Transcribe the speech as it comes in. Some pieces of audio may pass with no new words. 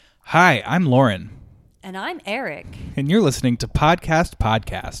Hi, I'm Lauren. And I'm Eric. And you're listening to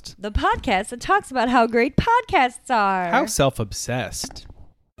Podcast, the podcast that talks about how great podcasts are. How self-obsessed.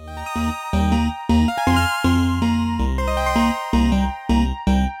 I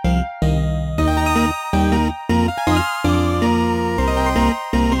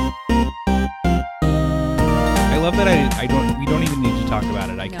love that we don't even need to talk about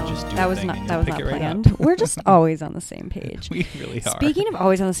it. I can just do that a was thing not and that you'll was pick not it right planned. up. We're just always on the same page. We really are. Speaking of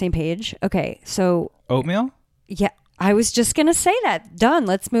always on the same page, okay, so Oatmeal? yeah, I was just gonna say that. Done.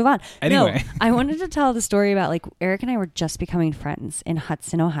 Let's move on. Anyway. No, I wanted to tell the story about like Eric and I were just becoming friends in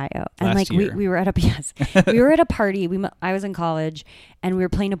Hudson, Ohio, and Last like year. we were at we were at a party. I was in college, and we were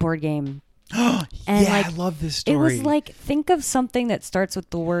playing a board game. And yeah, like, I love this story. It was like, think of something that starts with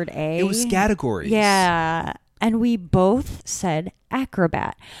the word A. It was categories. Yeah. And we both said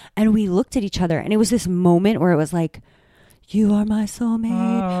acrobat. And we looked at each other, and it was this moment where it was like, you are my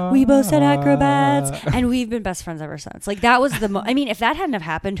soulmate. We both said acrobats. And we've been best friends ever since. Like, that was the I mean, if that hadn't have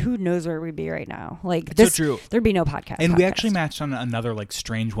happened, who knows where we'd be right now? Like, so true. There'd be no podcast. And we actually matched on another like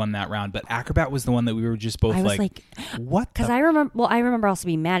strange one that round, but acrobat was the one that we were just both I was like what? Because I remember also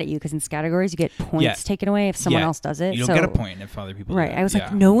being mad at you because in categories you get points taken away if someone else does it. You don't get a point if other people do it. I was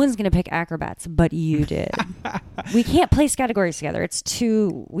like, no one's going to pick acrobats, but you did. We can't place categories together.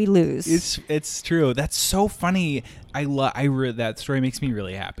 We lose. It's true. That's so funny. That story makes me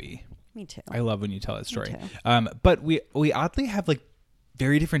really happy. Me too. I love when you tell that story. Me too. But we oddly have like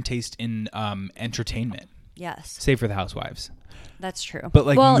very different taste in entertainment. Yes. Save for the Housewives. That's true. But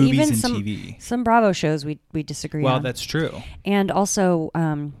like movies even and some, TV. Some Bravo shows we disagree on. Well, that's true. And also,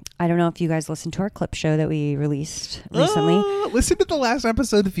 I don't know if you guys listened to our clip show that we released recently. Listen to the last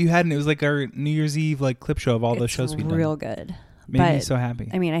episode if you hadn't. It was like our New Year's Eve like clip show of all the shows we've done. It's real good. Made me so happy.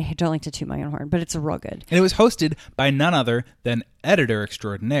 I mean, I don't like to toot my own horn, but it's real good. And it was hosted by none other than editor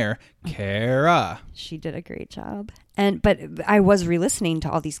extraordinaire, Kara. She did a great job. But I was re-listening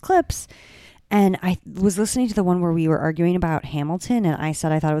to all these clips, and I was listening to the one where we were arguing about Hamilton, and I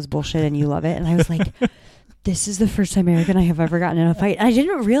said I thought it was bullshit and you love it. And I was like, this is the first time Eric and I have ever gotten in a fight. And I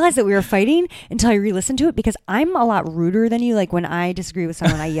didn't realize that we were fighting until I re-listened to it because I'm a lot ruder than you. Like when I disagree with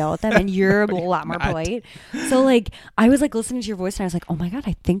someone, I yell at them, and you're a lot more polite. So like I was like listening to your voice, and I was like, oh my God,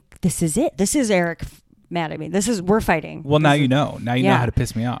 I think this is it. This is Eric mad at me. We're fighting. Well, now you know. Now you know how to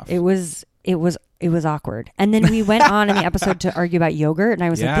piss me off. It was awkward. And then we went on in the episode to argue about yogurt, and I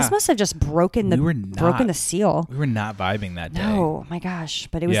was like, this must have just broken the seal. We were not vibing that day. No, my gosh.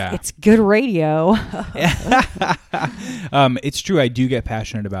 But it's good radio. It's true. I do get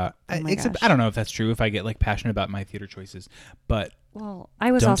passionate about except gosh. I don't know if that's true if I get like passionate about my theater choices. But well,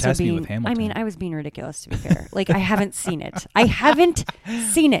 I was don't also test me being with Hamilton. I mean, I was being ridiculous to be fair. Like I haven't seen it. I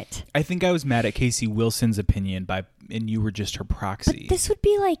think I was mad at Casey Wilson's opinion and you were just her proxy. But this would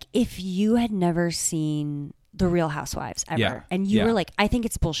be like if you had never seen The Real Housewives ever, and you were like, I think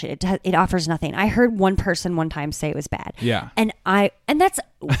it's bullshit. It offers nothing. I heard one person one time say it was bad. Yeah. And that's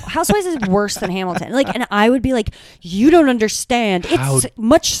Housewives is worse than Hamilton. Like, and I would be like, you don't understand. It's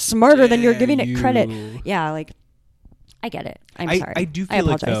much smarter than you're giving it credit. Yeah. Like, I get it. I'm sorry. I do feel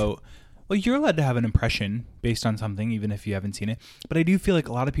like though, well, you're allowed to have an impression based on something, even if you haven't seen it. But I do feel like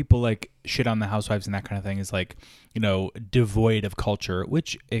a lot of people like shit on the Housewives and that kind of thing is like, devoid of culture,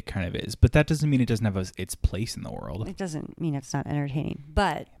 which it kind of is. But that doesn't mean it doesn't have its place in the world. It doesn't mean it's not entertaining.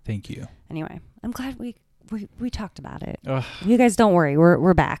 But thank you. Anyway, I'm glad we talked about it. Ugh. You guys don't worry.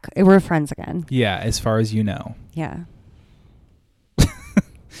 We're back. We're friends again. Yeah, as far as you know. Yeah.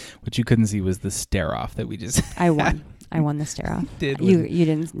 What you couldn't see was the stare off that we just I won the stare off. You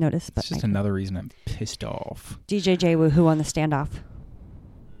didn't notice, but it's just another reason I'm pissed off. DJJ, who won the standoff?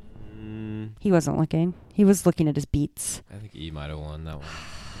 He wasn't looking. He was looking at his beats. I think E might have won that one.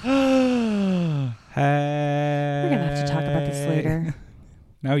 Hey. We're gonna have to talk about this later.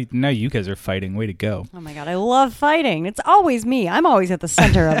 Now you guys are fighting. Way to go. Oh my God, I love fighting. It's always me. I'm always at the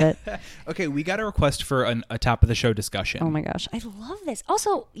center of it. Okay, we got a request for a top of the show discussion. Oh my gosh, I love this.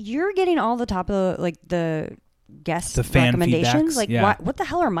 Also, you're getting all the top of the guest recommendations. Like, what the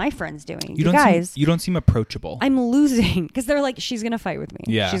hell are my friends doing? You guys, you don't seem approachable. I'm losing because they're like, she's gonna fight with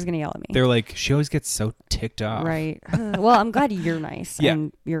me. Yeah, she's gonna yell at me. They're like, she always gets so ticked off. Right. Well, I'm glad you're nice. Yeah.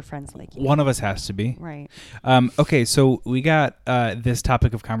 And your friends like you. One of us has to be. Right. Okay, so we got this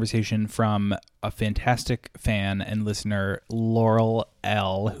topic of conversation from a fantastic fan and listener, Laurel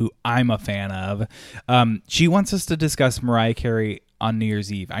L, who I'm a fan of. She wants us to discuss Mariah Carey on New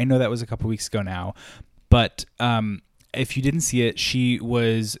Year's Eve. I know that was a couple weeks ago now. But if you didn't see it, she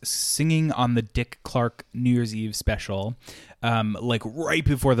was singing on the Dick Clark New Year's Eve special, like right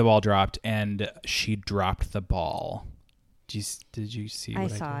before the ball dropped, and she dropped the ball. Did you see? I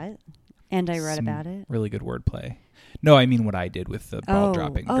what saw did? it, and I read Some about it. Really good wordplay. No, I mean what I did with the ball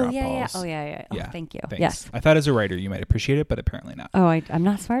dropping. Drop yeah, balls. Oh, yeah. Oh, thank you. Thanks. Yes. I thought as a writer you might appreciate it, but apparently not. Oh, I'm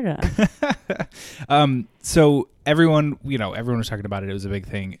not smart enough. So everyone was talking about it. It was a big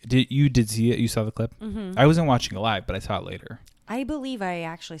thing. Did see it? You saw the clip? Mm-hmm. I wasn't watching it live, but I saw it later. I believe I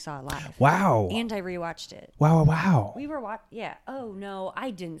actually saw it live. Wow. And I rewatched it. Wow. We were yeah. Oh no,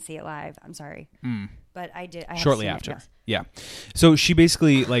 I didn't see it live. I'm sorry. But I did. Shortly after. It, yes. Yeah. So she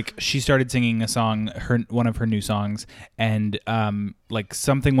basically she started singing a song, one of her new songs, and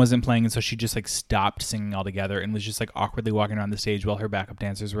something wasn't playing, and so she just stopped singing altogether and was just awkwardly walking around the stage while her backup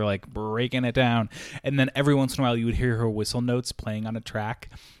dancers were breaking it down. And then every once in a while you would hear her whistle notes playing on a track.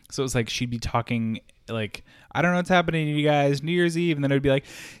 So it was she'd be talking I don't know what's happening to you guys, New Year's Eve, and then it would be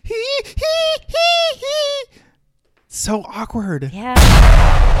hee. So awkward. Yeah.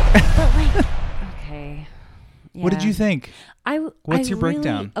 But okay. Yeah. What did you think? What's your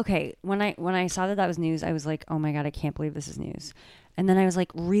breakdown? Okay, when I saw that was news, I was like, oh my God, I can't believe this is news. And then I was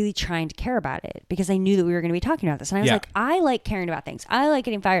really trying to care about it because I knew that we were going to be talking about this. And I was I like caring about things. I like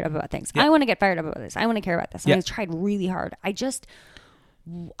getting fired up about things. Yeah. I want to get fired up about this. I want to care about this. And I tried really hard.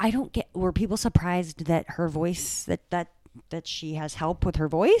 I don't get, were people surprised that her voice, that she has help with her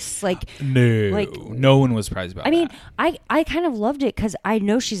voice? No one was surprised about that. I kind of loved it because I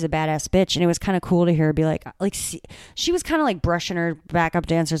know she's a badass bitch, and it was kind of cool to hear her be she was kind of brushing her backup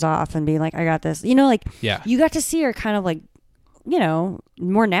dancers off and being I got this, you got to see her kind of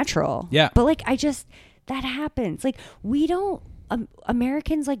more natural. Yeah. But that happens. We don't,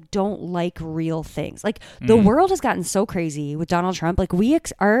 Americans don't like real things. The world has gotten so crazy with Donald Trump.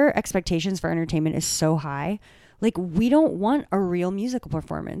 Our expectations for entertainment is so high. We don't want a real musical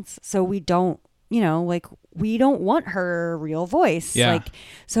performance. So we don't, we don't want her real voice. Yeah.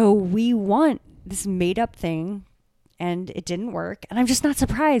 So we want this made up thing, and it didn't work. And I'm just not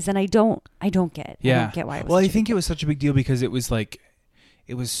surprised. And I don't get. Yeah. I don't get why it was. I think it was such a big deal because it was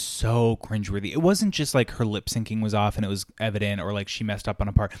it was so cringeworthy. It wasn't just her lip syncing was off and it was evident, or she messed up on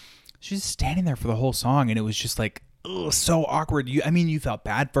a part. She was standing there for the whole song, and it was just so awkward. You felt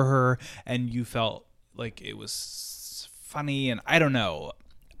bad for her, and you felt it was funny, and I don't know.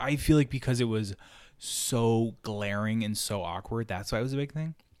 I feel because it was so glaring and so awkward, that's why it was a big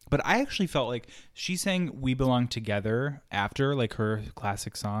thing. But I actually felt she sang "We Belong Together" after her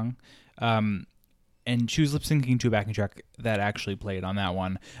classic song. And she was lip syncing to a backing track that actually played on that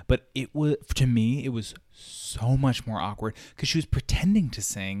one. But it was, to me, it was so much more awkward because she was pretending to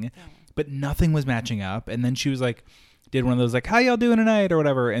sing, but nothing was matching up. And then she was did one of those how y'all doing tonight or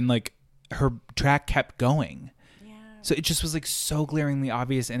whatever, and her track kept going. Yeah. So it just was so glaringly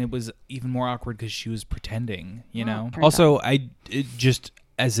obvious, and it was even more awkward because she was pretending. Also,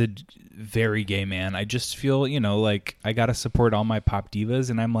 as a very gay man, I just feel, I got to support all my pop divas,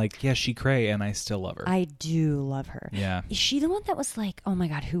 and I'm yeah, she cray, and I still love her. I do love her. Yeah. Is she the one that was oh my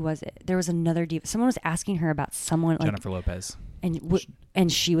God, who was it? There was another diva. Someone was asking her about someone Jennifer Lopez.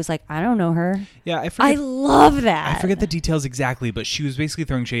 And she was I don't know her. Yeah, I forget. I love that. I forget the details exactly, but she was basically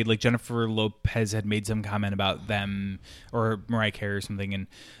throwing shade. Jennifer Lopez had made some comment about them, or Mariah Carey or something, and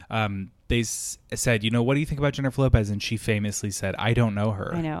they said, what do you think about Jennifer Lopez? And she famously said, I don't know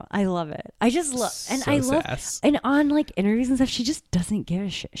her. I know. I love it. I just love, and so I love, sass. and on interviews and stuff, she just doesn't give a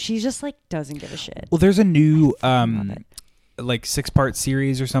shit. She just doesn't give a shit. Well, there's a new 6-part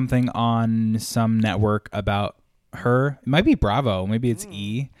series or something on some network about her. It might be Bravo, maybe it's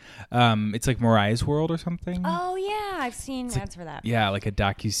E. It's Mariah's World or something. Oh yeah, I've seen ads for that. Yeah, a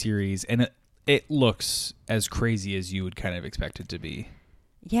docuseries, and it looks as crazy as you would kind of expect it to be.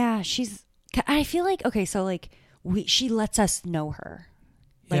 Yeah, I feel okay, so she lets us know her.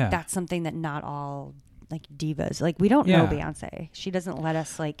 That's something that not all divas, we don't know Beyonce. She doesn't let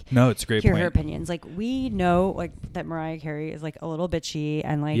us no, it's a great hear point. her opinions. We know that Mariah Carey is a little bitchy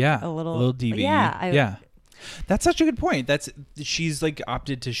and a little diva. Yeah. That's such a good point. She's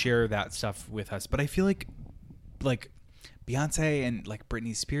opted to share that stuff with us, but I feel like Beyonce and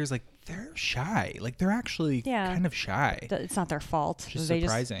Britney Spears, they're shy. They're actually kind of shy. It's not their fault. Just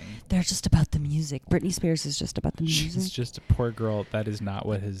surprising. They're just about the music. Britney Spears is just about the music. She's just a poor girl. That is not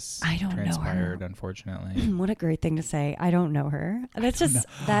what has transpired, unfortunately. What a great thing to say. I don't know her. That's just,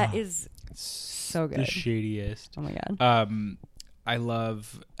 that is so good. The shadiest. Oh my God. I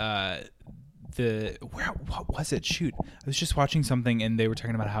love what was it? Shoot, I was just watching something and they were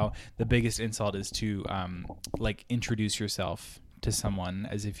talking about how the biggest insult is to introduce yourself to someone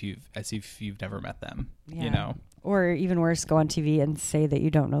as if you've never met them. Or even worse, go on TV and say that you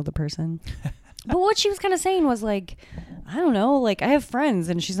don't know the person. But what she was kind of saying was I don't know, I have friends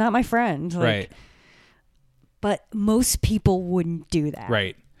and she's not my friend. Right. but most people wouldn't do that.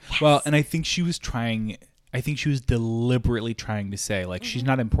 Right. Yes. Well, and I think she was deliberately trying to say, like, she's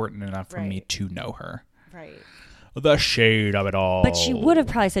not important enough for me to know her. Right. The shade of it all. But she would have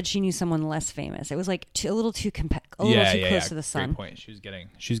probably said she knew someone less famous. It was like a little too close to the sun. Great point. She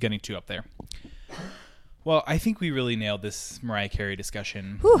was getting too up there. Well, I think we really nailed this Mariah Carey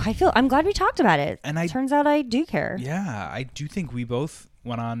discussion. Whew, I'm glad we talked about it. And turns out I do care. Yeah, I do think we both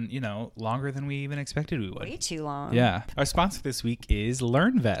went on, longer than we even expected we would. Way too long. Yeah. Our sponsor this week is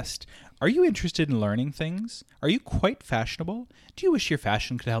LearnVest. Are you interested in learning things? Are you quite fashionable? Do you wish your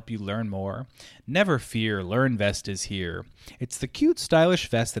fashion could help you learn more? Never fear, LearnVest is here. It's the cute, stylish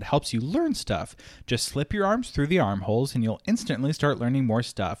vest that helps you learn stuff. Just slip your arms through the armholes and you'll instantly start learning more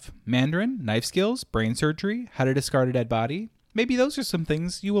stuff. Mandarin, knife skills, brain surgery, how to discard a dead body. Maybe those are some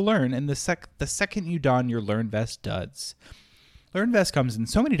things you will learn in the second you don your LearnVest duds. LearnVest comes in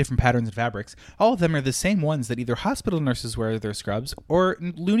so many different patterns and fabrics. All of them are the same ones that either hospital nurses wear as their scrubs or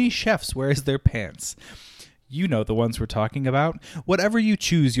loony chefs wear as their pants. You know the ones we're talking about. Whatever you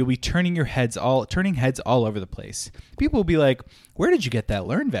choose, you'll be turning heads all over the place. People will be like, "Where did you get that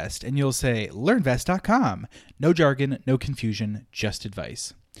LearnVest?" And you'll say, "LearnVest.com." No jargon, no confusion, just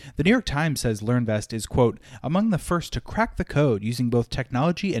advice. The New York Times says LearnVest is, quote, among the first to crack the code using both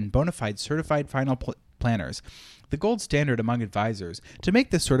technology and bona fide certified final planners, the gold standard among advisors, to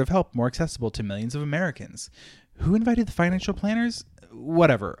make this sort of help more accessible to millions of Americans. Who invited the financial planners?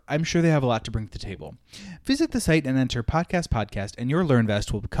 Whatever. I'm sure they have a lot to bring to the table. Visit the site and enter podcast, and your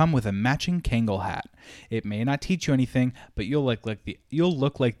LearnVest will come with a matching Kangol hat. It may not teach you anything, but you'll look like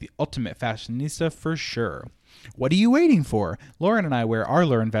the ultimate fashionista for sure. What are you waiting for? Lauren and I wear our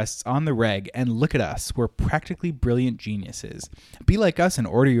LearnVests on the reg, and look at us. We're practically brilliant geniuses. Be like us and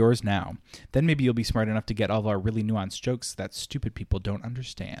order yours now. Then maybe you'll be smart enough to get all of our really nuanced jokes that stupid people don't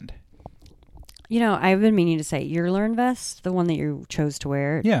understand. I've been meaning to say, your LearnVest, the one that you chose to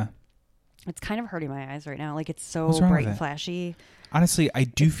wear. Yeah. It's kind of hurting my eyes right now. Like, it's so bright and flashy. Honestly, I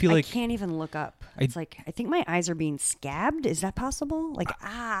do feel like... I can't even look up. It's like, I think my eyes are being scabbed. Is that possible? Like,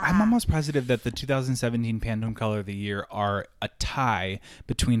 I'm almost positive that the 2017 Pantone Color of the Year are a tie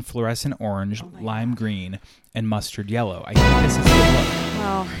between fluorescent orange, lime green, and mustard yellow. I think this is the look.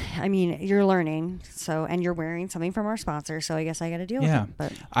 Well, I mean, you're learning, and you're wearing something from our sponsor, so I guess I got to deal with it.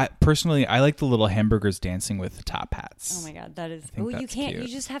 But I like the little hamburgers dancing with the top hats. Oh my God, that is... Oh, you can't... Cute. You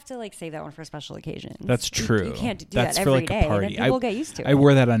just have to, save that one for special occasions. That's true. You can't do that every day. A party. People get used to it. I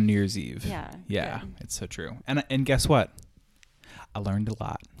wore that on New Year's Eve. Yeah. Good. It's so true. And guess what? I learned a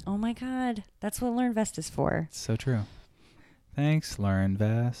lot. Oh my God. That's what LearnVest is for. It's so true. Thanks,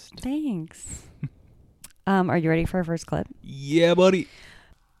 LearnVest. Thanks. Are you ready for our first clip? Yeah, buddy.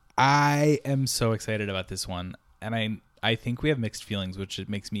 I am so excited about this one. And I think we have mixed feelings, which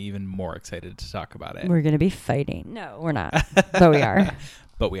makes me even more excited to talk about it. We're going to be fighting. No, we're not. But we are.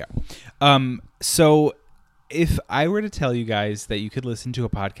 But we are. So if I were to tell you guys that you could listen to a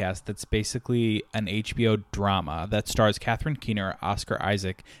podcast that's basically an HBO drama that stars Catherine Keener, Oscar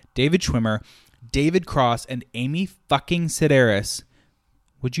Isaac, David Schwimmer, David Cross, and Amy fucking Sedaris,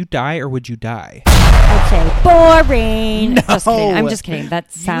 would you die or would you die? I'd say boring. No. Just kidding. I'm just kidding.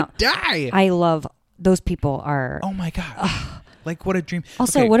 That sound. You would die. I love those people are. Oh my God. Like, what a dream.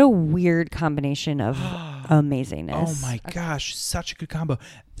 Also, what a weird combination of amazingness. Oh my gosh, such a good combo.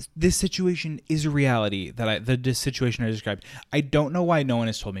 This situation is a reality the situation I described. I don't know why no one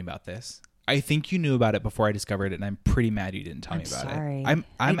has told me about this. I think you knew about it before I discovered it, and I'm pretty mad you didn't tell me about sorry. it.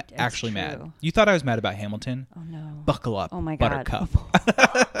 I'm actually mad. You thought I was mad about Hamilton? Oh no. Buckle up. Oh my God. Buttercup.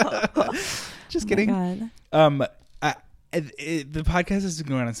 Just kidding. God. The podcast has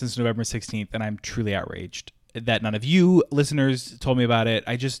been going on since November 16th, and I'm truly outraged that none of you listeners told me about it.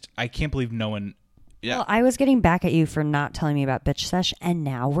 I can't believe no one. Yeah. Well, I was getting back at you for not telling me about Bitch Sesh, and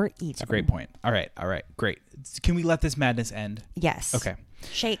now we're even. It's a great point. All right. Great. Can we let this madness end? Yes. Okay.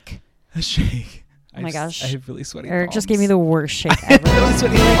 Shake. Shake. Oh my gosh. I have really sweaty Eric palms. just gave me the worst shake ever. Really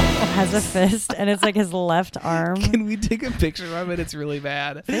sweaty palms. Has a fist, and it's like his left arm. Can we take a picture of it? It's really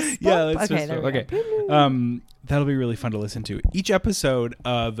bad. Fist Yeah, let's okay, fist bump. Okay. That'll be really fun to listen to. Each episode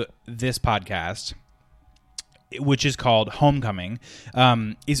of this podcast, which is called Homecoming,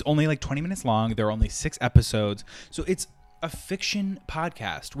 is only like 20 minutes long. There are only 6 episodes. So it's a fiction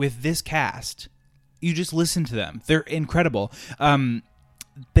podcast with this cast. You just listen to them. They're incredible.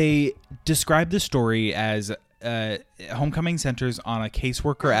 They describe the story as Homecoming centers on a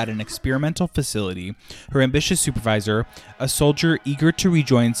caseworker at an experimental facility, her ambitious supervisor, a soldier eager to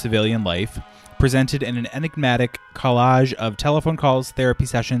rejoin civilian life, presented in an enigmatic collage of telephone calls, therapy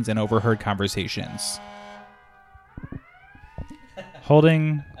sessions, and overheard conversations.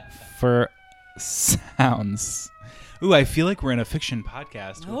 Holding for sounds. Ooh, I feel like we're in a fiction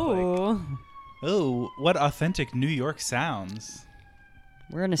podcast. Oh. Oh, what authentic New York sounds.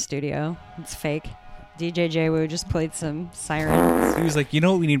 We're in a studio. It's fake. DJ J-Woo just played some sirens. He was like, you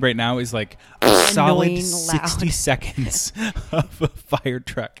know what we need right now is like a solid Annoying, 60 loud. seconds of a fire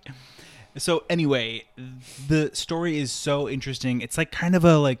truck. So anyway, the story is so interesting. It's like kind of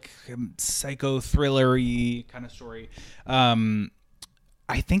a like psycho thriller-y kind of story.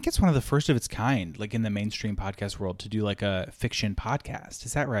 I think it's one of the first of its kind, like in the mainstream podcast world, to do like a fiction podcast.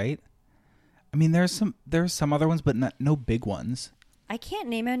 Is that right? I mean, there's some other ones, but no big ones. I can't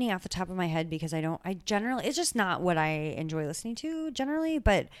name any off the top of my head because I generally, it's just not what I enjoy listening to generally,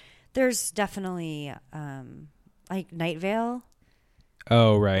 but there's definitely like Night Vale.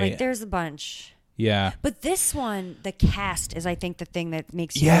 Oh, right. Like there's a bunch. Yeah. But this one, the cast is, I think, the thing that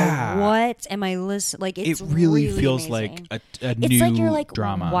makes you Yeah. go, what am I listening? Like, it's it really feels amazing. like a It's new like you're like,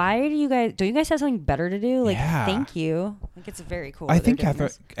 drama. why don't you guys have something better to do? Like, Yeah. thank you. Like, it's very cool. I that they're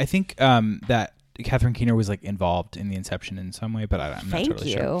think doing that Catherine Keener was like involved in the inception in some way, but I'm not Thank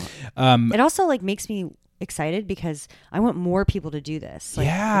totally you. sure. It also like makes me excited because I want more people to do this. Like,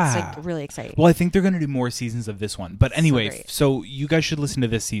 Yeah. it's like really exciting. Well, I think they're going to do more seasons of this one. But anyway, great. so you guys should listen to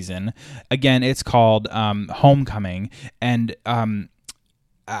this season. Again, it's called Homecoming. And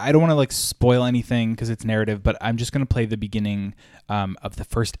I don't want to like spoil anything because it's narrative, but I'm just going to play the beginning of the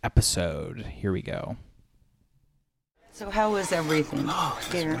first episode. Here we go. So how was everything? Oh,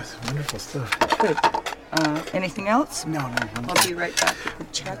 here? that's wonderful stuff. Good. Anything else? No. I'll be right back with the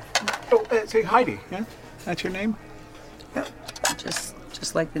check. Oh, say Heidi. Yeah, that's your name. Yep.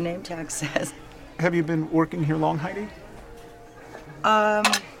 Just like the name tag says. Have you been working here long, Heidi?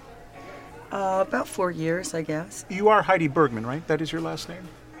 About 4 years, I guess. You are Heidi Bergman, right? That is your last name.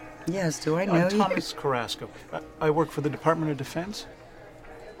 Yes. Do I know I'm you? Thomas Carrasco. I work for the Department of Defense.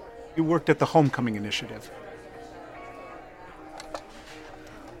 You worked at the Homecoming Initiative.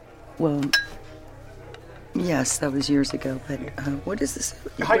 Well, yes, that was years ago. But what is this?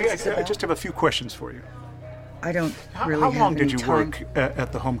 What Heidi, is this I about? just have a few questions for you. I don't How really have long did any you time. work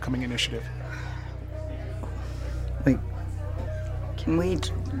at the Homecoming Initiative? Wait. Can we?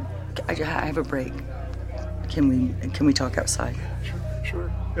 I have a break. Can we talk outside?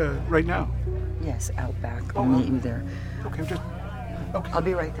 Sure. Right now. Yes, out back. I'll meet you there. Okay, okay. I'll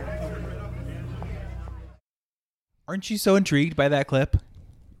be right there. Aren't you so intrigued by that clip?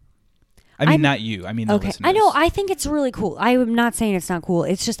 I mean, not you. I mean, the listeners. I know. I think it's really cool. I'm not saying it's not cool.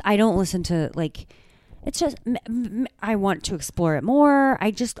 It's just I don't listen to like. It's just I want to explore it more. I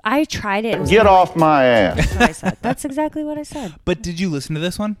tried it. Get off my ass. That's what I said. That's exactly what I said. But did you listen to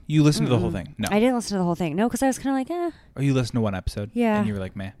this one? You listened to the whole thing? No. I didn't listen to the whole thing. No, because I was kind of like, Or you listened to one episode? Yeah. And you were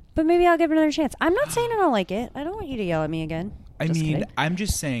like, meh. But maybe I'll give it another chance. I'm not saying I don't like it. I don't want you to yell at me again. I Just mean, kidding. I'm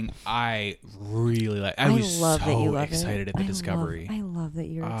just saying I really like. I was love that you so love excited it. at the discovery. I love that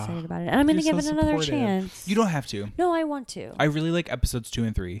you're excited about it, and I'm going to You're give so it another supportive. chance. You don't have to. No, I want to. I really like episodes 2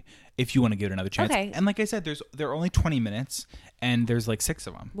 and 3. If you want to give it another chance. Okay. And like I said, they're only 20 minutes, and there's like 6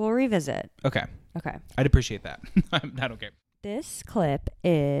 of them. We'll revisit. Okay. Okay. I'd appreciate that. I don't care. This clip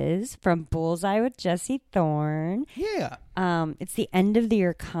is from Bullseye with Jesse Thorne. Yeah. It's the end of the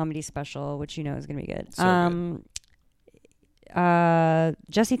year comedy special, which you know is going to be good. So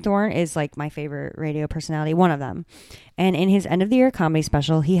Jesse Thorne is like my favorite radio personality, one of them. And in his end of the year comedy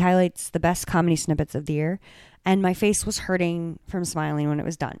special, he highlights the best comedy snippets of the year. And my face was hurting from smiling when it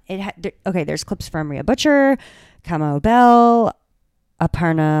was done. There's clips from Rhea Butcher, Kamo Bell,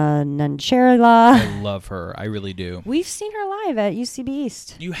 Aparna Nancherla. I love her. I really do. We've seen her live at UCB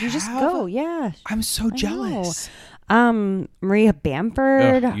East. You just have? go, yeah. I'm so jealous. Maria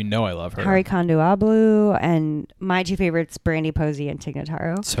Bamford, Ugh, you know I love her. Hari Kondoablu, and my two favorites, Brandy Posey and Tig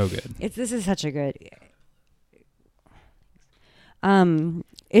Notaro. So good. This is such a good.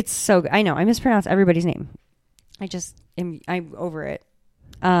 It's so good. I know I mispronounce everybody's name. I'm over it.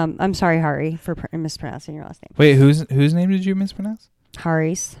 I'm sorry, Hari, for mispronouncing your last name. Wait, whose name did you mispronounce?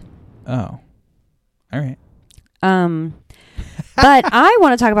 Hari's. Oh, all right. But I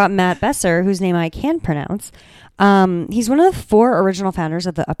want to talk about Matt Besser, whose name I can pronounce. He's one of the 4 original founders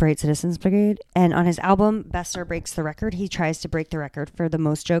of the Upright Citizens Brigade, and on his album Besser Breaks the Record, he tries to break the record for the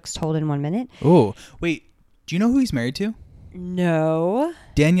most jokes told in 1 minute. Oh, wait. Do you know who he's married to? No.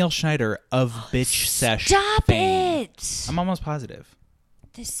 Danielle Schneider of Bitch Sesh Stop fame. it. I'm almost positive.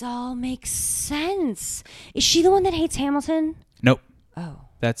 This all makes sense. Is she the one that hates Hamilton? Nope. Oh.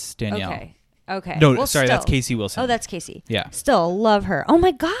 That's Danielle. Okay. No, Well, sorry, that's still. Casey Wilson. Oh, that's Casey. Yeah. Still love her. Oh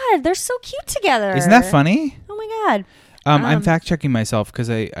my God, they're so cute together. Isn't that funny? Oh my God. I'm fact checking myself because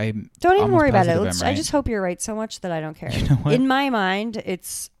I Don't even worry about it. I'm right. I just hope you're right so much that I don't care. You know what? In my mind,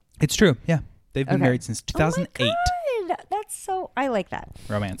 it's It's true. Yeah. They've been married since 2008. Oh my God. That's so, I like that.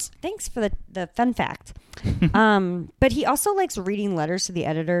 Romance. Thanks for the fun fact. But he also likes reading letters to the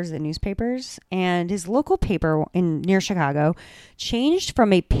editors in newspapers, and his local paper near Chicago changed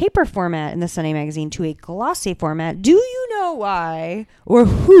from a paper format in the Sunday magazine to a glossy format. Do you know why or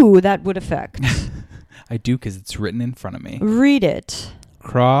who that would affect? I do, because it's written in front of me. Read it.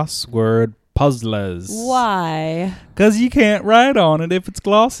 Crossword puzzlers. Why? Because you can't write on it if it's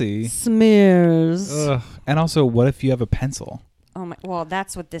glossy. Smears. Ugh. And also, what if you have a pencil? Oh my! Well,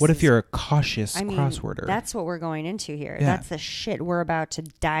 that's what this. What is. if you're a cautious crossworder? That's what we're going into here. Yeah. That's the shit we're about to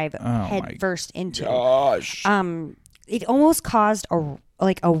dive head first into. Gosh. It almost caused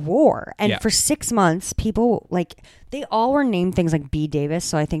a war, and Yeah. for 6 months, people they all were named things like B. Davis.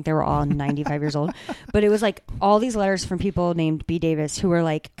 So I think they were all 95 years old. But it was like all these letters from people named B. Davis who were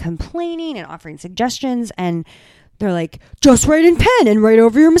like complaining and offering suggestions, and they're like, just write in pen and write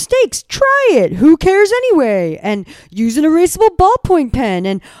over your mistakes. Try it. Who cares anyway? And use an erasable ballpoint pen.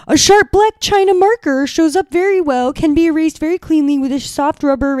 And a sharp black china marker shows up very well, can be erased very cleanly with a soft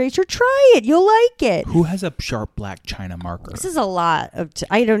rubber eraser. Try it. You'll like it. Who has a sharp black china marker? This is a lot of.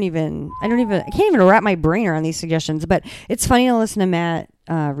 I can't even wrap my brain around these suggestions. But it's funny to listen to Matt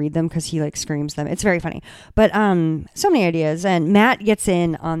read them because he screams them. It's very funny. But so many ideas, and Matt gets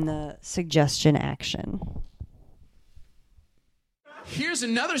in on the suggestion action. Here's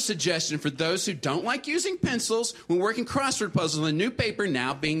another suggestion for those who don't like using pencils when working crossword puzzles on the new paper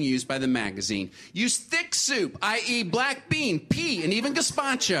now being used by the magazine. Use thick soup, i.e. black bean, pea, and even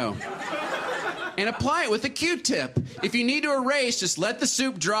gazpacho. And apply it with a Q-tip. If you need to erase, just let the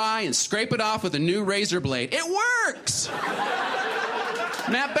soup dry and scrape it off with a new razor blade. It works!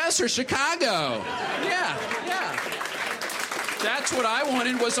 Matt Besser, Chicago. Yeah. That's what I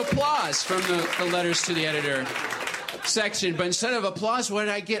wanted, was applause from the letters to the editor section. But instead of applause, what did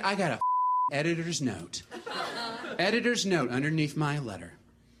I get? I got a editor's note. Editor's note underneath my letter.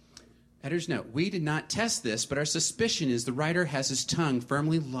 Editor's note. We did not test this, but our suspicion is the writer has his tongue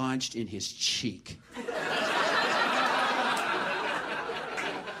firmly lodged in his cheek.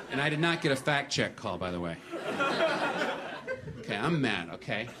 And I did not get a fact check call, by the way. Okay, I'm mad,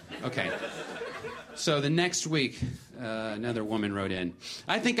 okay? So the next week, another woman wrote in.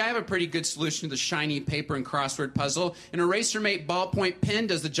 I think I have a pretty good solution to the shiny paper and crossword puzzle. An eraser-mate ballpoint pen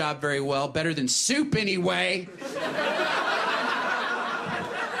does the job very well. Better than soup, anyway.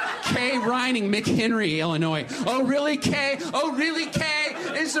 Kay Reining, McHenry, Illinois. Oh, really, Kay?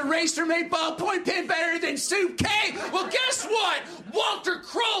 Is the eraser-mate ballpoint pen better than soup, Kay? Well, guess what? Walter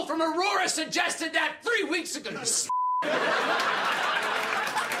Kroll from Aurora suggested that 3 weeks ago.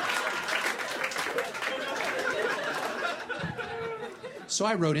 So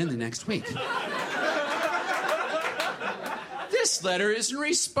I wrote in the next week. This letter is in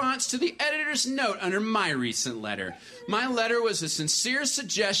response to the editor's note under my recent letter. My letter was a sincere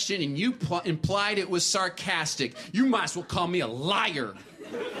suggestion, and you implied it was sarcastic. You might as well call me a liar.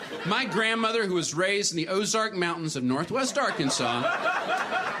 My grandmother, who was raised in the Ozark Mountains of northwest Arkansas,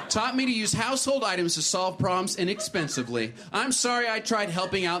 taught me to use household items to solve problems inexpensively. I'm sorry I tried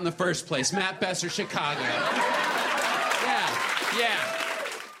helping out in the first place. Matt Besser, Chicago. Yeah.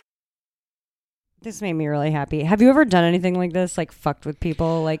 This made me really happy. Have you ever done anything like this? Fucked with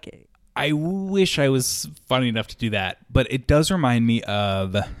people? I wish I was funny enough to do that, but it does remind me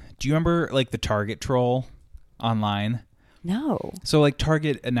of, do you remember the Target troll online? No. So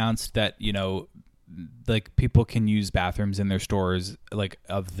Target announced that, people can use bathrooms in their stores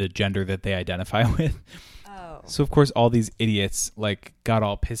of the gender that they identify with. Oh. So of course all these idiots got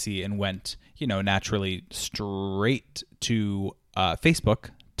all pissy and went, naturally straight to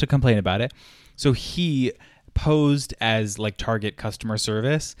Facebook to complain about it. So he posed as Target customer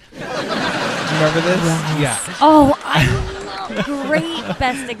service. Do you remember this? Yes. Yeah. Oh, I love great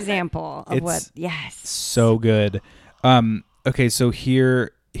best example of yes. So good. Okay, so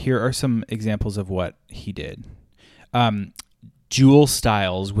here are some examples of what he did. Jewel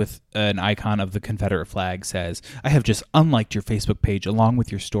Styles with an icon of the Confederate flag says, I have just unliked your Facebook page along with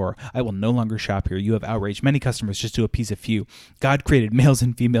your store. I will no longer shop here. You have outraged many customers just to appease a few. God created males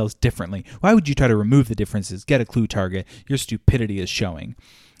and females differently. Why would you try to remove the differences? Get a clue, Target. Your stupidity is showing.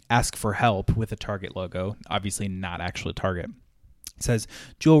 Ask for help with a Target logo. Obviously not actually Target. Says,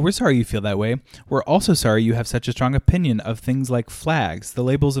 Jewel, we're sorry you feel that way. We're also sorry you have such a strong opinion of things like flags, the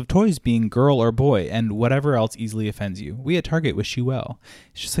labels of toys being girl or boy, and whatever else easily offends you. We at Target wish you well.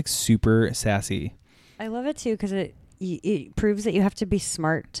 It's just super sassy. I love it too because it proves that you have to be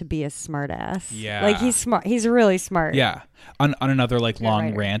smart to be a smart ass. Yeah. Like he's smart. He's really smart. Yeah. On another like long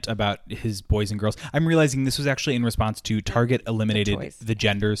writer. rant about his boys and girls. I'm realizing this was actually in response to Target eliminated toys. the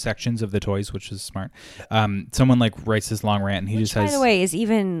gender sections of the toys, which is smart. Someone like writes this long rant and he just By has, the way, is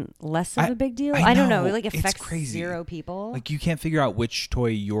even less of a big deal. I I don't know. know. It like It's affects crazy. 0 people. like you can't figure out which toy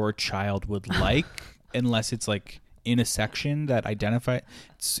your child would like unless it's like in a section that identify.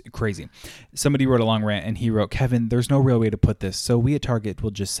 It's crazy. Somebody wrote a long rant and he wrote, Kevin, there's no real way to put this, so we at Target will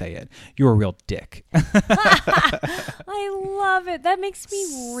just say it. You're a real dick. I love it. That makes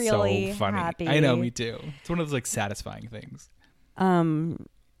me really so funny. happy. I know, me too. It's one of those like satisfying things.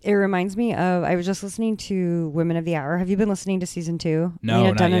 It reminds me of, I was just listening to Women of the Hour. Have you been listening to season 2? No, Lena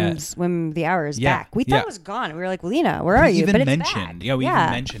not Dunham's Women of the Hour is Yeah, back. We thought yeah. it was gone. We were like, Lena, where are you? Even But it's mentioned. back. Yeah, we even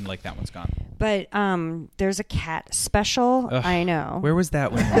mentioned like that one's gone. But there's a cat special. Ugh. I know. Where was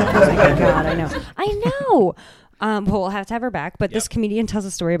that when? Oh my God, I know. I know. Well, we'll have to have her back. But this comedian tells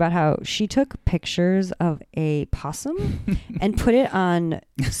a story about how she took pictures of a possum and put it on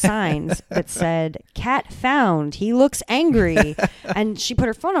signs that said, "Cat found. He looks angry." And she put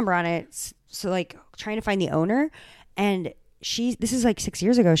her phone number on it. So like trying to find the owner. And this is like 6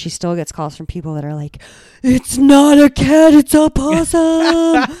 years ago. She still gets calls from people that are like, "It's not a cat, it's a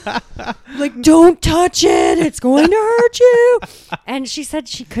possum. Like, don't touch it. It's going to hurt you." And she said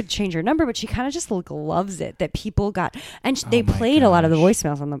she could change her number, but she kind of just like loves it that people got, and they my played a lot of the gosh.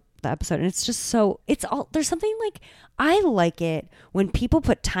 voicemails on the episode. And it's just there's something like, I like it when people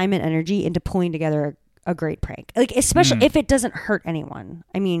put time and energy into pulling together a great prank, like especially if it doesn't hurt anyone.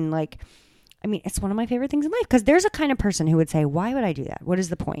 I mean, it's one of my favorite things in life because there's a kind of person who would say, why would I do that? What is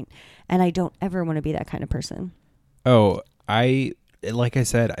the point? And I don't ever want to be that kind of person. Oh, like I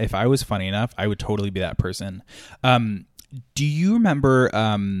said, if I was funny enough, I would totally be that person. Do you remember,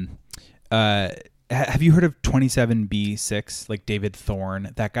 have you heard of 27B6, like David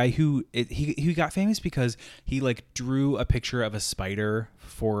Thorne, that guy who he got famous because he like drew a picture of a spider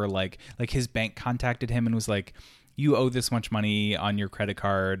for like his bank contacted him and was like, you owe this much money on your credit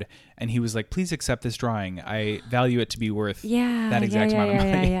card. And he was like, please accept this drawing. I value it to be worth that exact amount of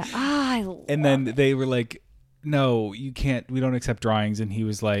money. And then they were like, no, you can't. We don't accept drawings. And he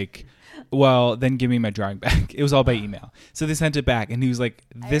was like, well, then give me my drawing back. It was all by email. So they sent it back. And he was like,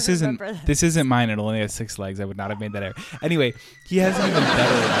 this isn't mine. It only has 6 legs. I would not have made that error. Anyway, he has an even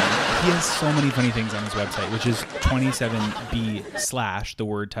better one. He has so many funny things on his website, which is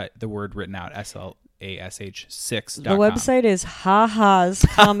 27B/ the word written out, SLASH 6. The website is haha's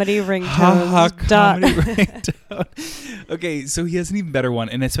comedy ringtones. Ha comedy ringtone. Okay, so he has an even better one,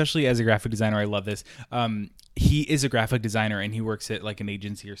 and especially as a graphic designer, I love this. He is a graphic designer, and he works at like an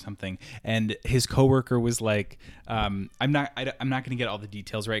agency or something. And his coworker was like, "I'm not going to get all the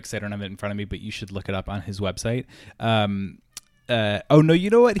details right because I don't have it in front of me, but you should look it up on his website." Oh no, you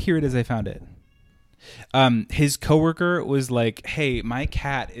know what? Here it is. I found it. His coworker was like, "Hey, my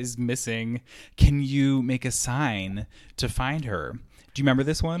cat is missing. Can you make a sign to find her?" Do you remember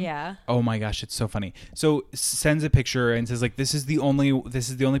this one? Yeah. Oh my gosh, it's so funny. So sends a picture and says like, this is the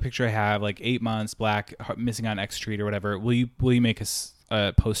only picture I have, like 8 months, black, missing on X Street or whatever. Will you make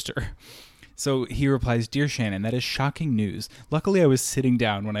a poster? So he replies, "Dear Shannon, that is shocking news. Luckily, I was sitting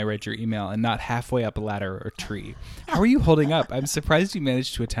down when I read your email and not halfway up a ladder or tree. How are you holding up? I'm surprised you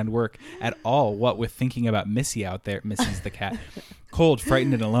managed to attend work at all. What with thinking about Missy out there, Missy's the cat. Cold,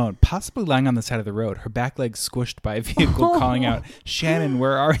 frightened, and alone, possibly lying on the side of the road, her back leg squished by a vehicle calling out, 'Shannon,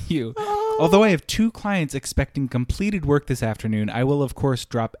 where are you?' Although I have 2 clients expecting completed work this afternoon, I will, of course,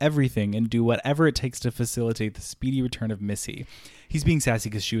 drop everything and do whatever it takes to facilitate the speedy return of Missy." He's being sassy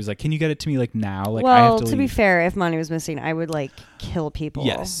because she was like, "Can you get it to me like now? Like, I have to be leave." fair, if money was missing, I would like kill people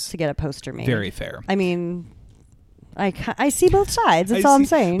to get a poster made. Very fair. I mean, I see both sides. That's all I'm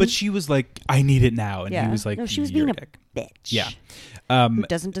saying. But she was like, "I need it now," and yeah. he was like, "No, she was "You're being a dick." a bitch. Yeah. Who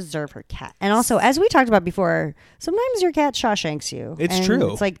doesn't deserve her cat. And also, as we talked about before, sometimes your cat Shawshanks you. It's and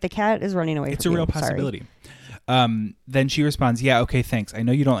true. It's like the cat is running away It's from a you. real possibility. Then she responds, "Yeah, okay, thanks. I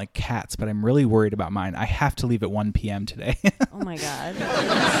know you don't like cats, but I'm really worried about mine. I have to leave at 1 p.m. today." Oh my God.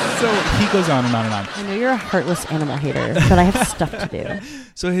 So he goes on and on and on. I know you're a heartless animal hater, but I have stuff to do.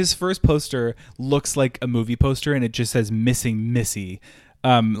 So his first poster looks like a movie poster, and it just says "Missing Missy,"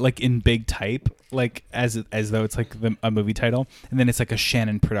 like in big type, like as though it's like a movie title. And then it's like a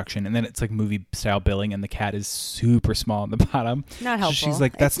Shannon production, and then it's like movie style billing, and the cat is super small on the bottom. Not helpful. So she's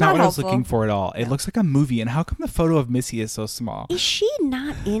like, "That's not what I was looking for at all. It looks like a movie, and how come the photo of Missy is so small?" Is she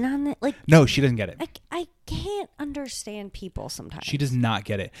not in on that? Like, No, she doesn't get it. I can't understand people sometimes. She does not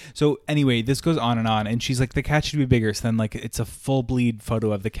get it. So anyway, this goes on, and she's like, "The cat should be bigger." So then like it's a full bleed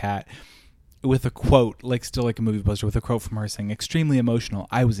photo of the cat. with a quote, like still like a movie poster, with a quote from her saying, "Extremely emotional.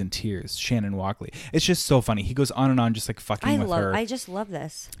 I was in tears." Shannon Walkley. It's just so funny. He goes on and on, just like fucking with her. I just love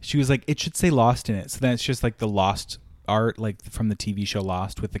this. She was like, it should say Lost in it. So then it's just like the Lost art, like from the TV show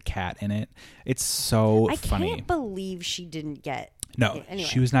Lost with the cat in it. It's so funny. I can't believe she didn't get. No, anyway.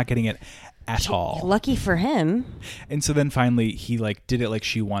 she was not getting it at all. Lucky for him. And so then finally he like did it like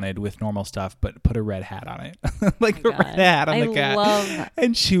she wanted with normal stuff, but put a red hat on it. Like a red hat on the cat.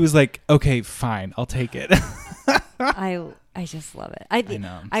 And she was like, okay, fine, I'll take it. I just love it. I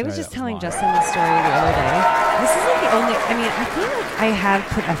know. I was just telling long. Justin the story the other day. This is like the only, I mean, I feel like I have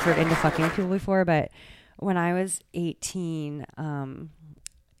put effort into fucking with people before, but when I was 18,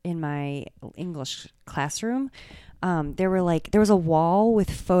 in my English classroom, there was a wall with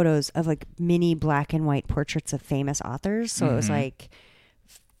photos of like mini black and white portraits of famous authors. So it was like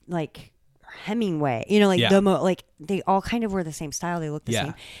Hemingway, you know, like like they all kind of were the same style. They looked the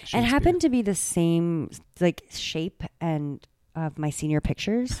same. And happened to be the same like shape and of my senior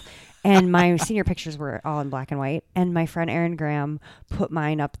pictures. And my senior pictures were all in black and white. And my friend Erin Graham put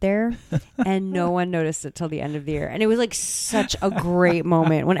mine up there, and no one noticed it till the end of the year. And it was like such a great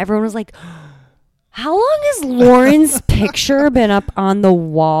moment when everyone was like, how long has Lauren's picture been up on the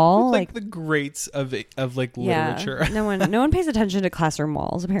wall? Like the greats of like literature. No one pays attention to classroom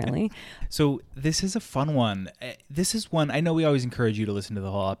walls, apparently. So this is a fun one. This is one, I know we always encourage you to listen to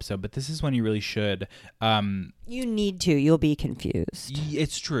the whole episode, but this is one you really should. You need to. You'll be confused.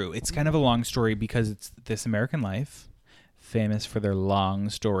 It's true. It's kind of a long story because it's This American Life, famous for their long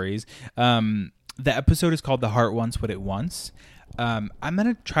stories. The episode is called The Heart Wants What It Wants. I'm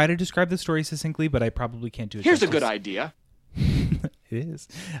going to try to describe the story succinctly, but I probably can't do it. Here's a good idea. It is.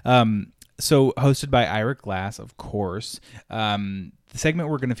 So hosted by Ira Glass, of course. The segment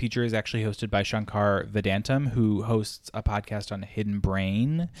we're going to feature is actually hosted by Shankar Vedantam, who hosts a podcast on Hidden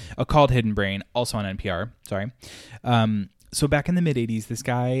Brain, called Hidden Brain, also on NPR. Sorry. So back in the mid-'80s, this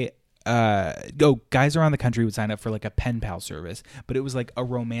guy... guys around the country would sign up for like a pen pal service, but it was like a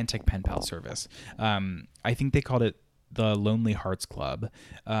romantic pen pal service. I think they called it the Lonely Hearts Club.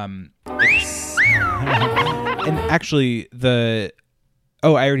 And actually I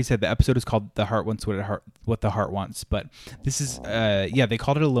already said the episode is called The Heart Wants What the Heart Wants, but this is they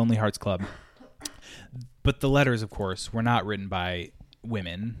called it a Lonely Hearts Club. But the letters, of course, were not written by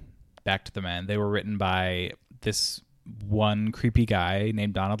women back to the men. They were written by this one creepy guy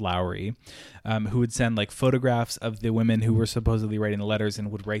named Donald Lowry, who would send like photographs of the women who were supposedly writing the letters,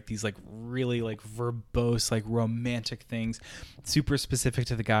 and would write these like really like verbose, like romantic things, super specific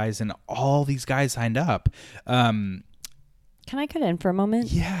to the guys, and all these guys signed up. Can I cut in for a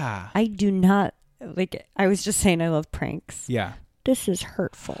moment? Yeah. I do not like. I was just saying I love pranks. Yeah. This is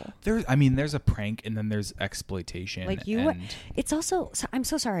hurtful. There's a prank and then there's exploitation. Like it's also. I'm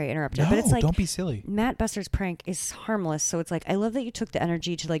so sorry I interrupted, no, but it's like, don't be silly. Matt Besser's prank is harmless, so it's like I love that you took the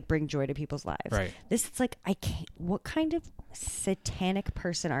energy to like bring joy to people's lives. Right. It's like I can't. What kind of satanic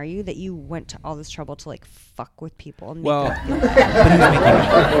person are you that you went to all this trouble to like fuck with people? And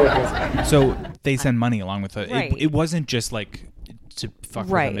so they send money along with it. Right. It wasn't just like to fuck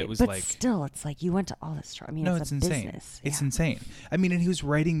with them. It was but like still, it's like you went to all this trouble. I mean, no, it's insane. Business. It's insane. I mean, and he was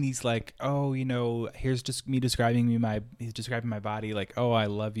writing these like, oh, you know, here's just me describing he's describing my body, like, oh, I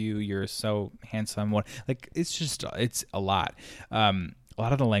love you, you're so handsome. What, like, it's a lot. A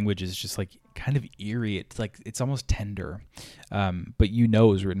lot of the language is just like kind of eerie. It's like it's almost tender, but it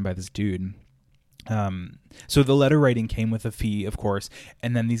was written by this dude. So the letter writing came with a fee, of course,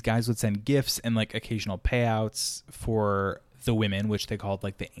 and then these guys would send gifts and like occasional payouts for the women, which they called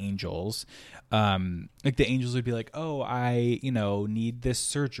like the angels. Like the angels would be like, oh, I need this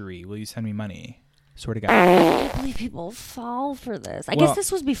surgery, will you send me money, sort of guy. I can't believe people fall for this. I guess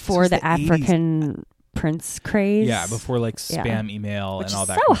this was before the African prince craze. Yeah, before like spam email which and all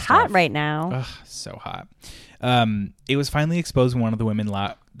that. So kind of hot stuff. right now. Ugh, so hot. It was finally exposed when one of the women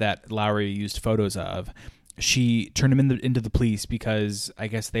that Lowry used photos of, she turned him into the police because I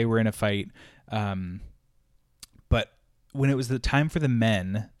guess they were in a fight. But when it was the time for the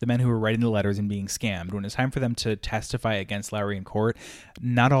men who were writing the letters and being scammed, when it was time for them to testify against Lowry in court,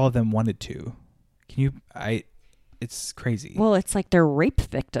 not all of them wanted to. It's crazy. Well, it's like they're rape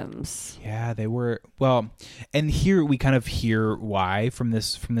victims. Yeah, they were. Well, and here we kind of hear why from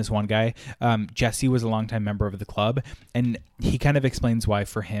this one guy. Jesse was a longtime member of the club, and he kind of explains why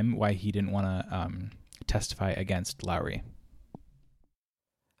he didn't want to testify against Lowry.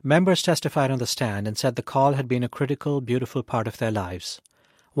 Members testified on the stand and said the call had been a critical, beautiful part of their lives.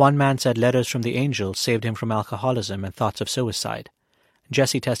 One man said letters from the angel saved him from alcoholism and thoughts of suicide.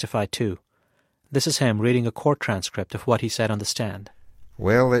 Jesse testified too. This is him reading a court transcript of what he said on the stand.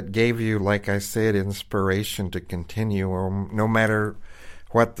 Well, it gave you, like I said, inspiration to continue, no matter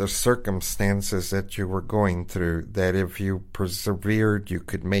what the circumstances that you were going through, that if you persevered, you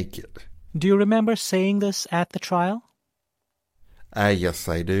could make it. Do you remember saying this at the trial? Yes,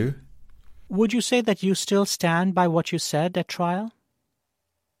 I do. Would you say that you still stand by what you said at trial?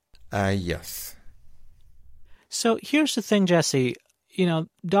 Yes. So here's the thing, Jesse. You know,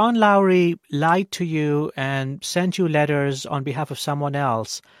 Don Lowry lied to you and sent you letters on behalf of someone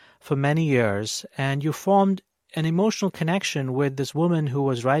else for many years, and you formed an emotional connection with this woman who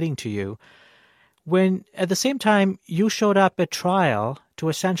was writing to you, when at the same time you showed up at trial to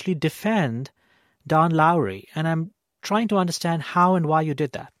essentially defend Don Lowry. And I'm trying to understand how and why you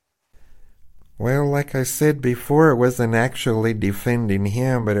did that. Well, like I said before, it wasn't actually defending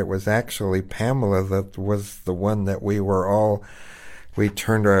him, but it was actually Pamela that was the one that we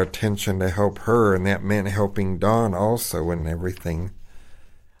turned our attention to help her, and that meant helping Don also and everything.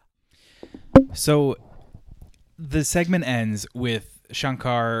 So the segment ends with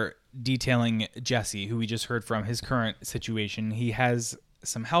Shankar detailing Jesse, who we just heard from, his current situation. He has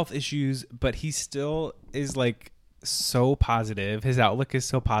some health issues, but he still is like so positive. His outlook is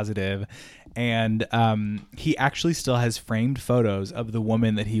so positive. And he actually still has framed photos of the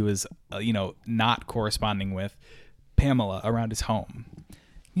woman that he was, not corresponding with, Pamela, around his home.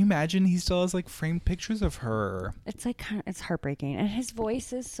 Can you imagine he still has like framed pictures of her? It's like it's heartbreaking, and his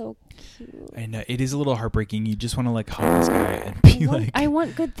voice is so cute. I know, it is a little heartbreaking. You just want to like hug this guy and be I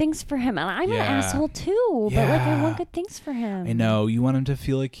want good things for him, and I'm an asshole too. But like, I want good things for him. I know, you want him to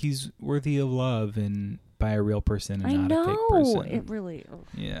feel like he's worthy of love and by a real person and not a fake person. It really. Oh.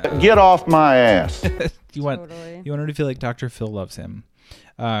 Yeah. Get off my ass. you want him to feel like Dr. Phil loves him.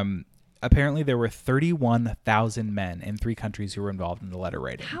 Apparently, there were 31,000 men in 3 countries who were involved in the letter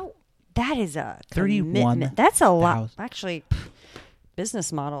writing. How? That is a 31,000. That's a lot. Actually,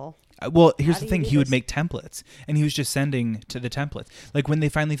 business model. Well, here's the thing. He would make templates, and he was just sending to the templates. Like, when they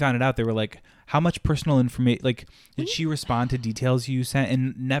finally found it out, they were like, how much personal information, like, did she respond to details you sent?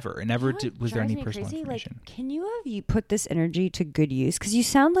 And never was there any personal information. Like, can you put this energy to good use? Because you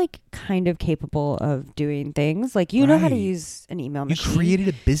sound like kind of capable of doing things. Like, you know how to use an email machine. You created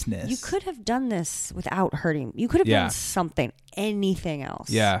a business. You could have done this without hurting. You could have done something, anything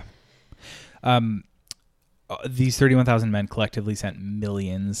else. Yeah. These 31,000 men collectively sent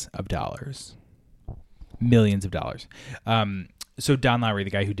millions of dollars. Millions of dollars. So Don Lowry, the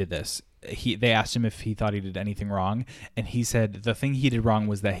guy who did this, they asked him if he thought he did anything wrong, and he said the thing he did wrong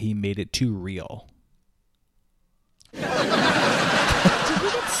was that he made it too real.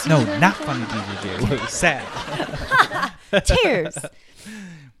 No, not funny, DJJ. It was sad. Tears.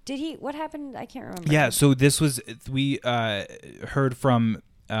 Did he? What happened? I can't remember. Yeah, so this was, we heard from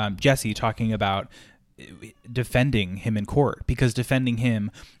Jesse talking about defending him in court, because defending him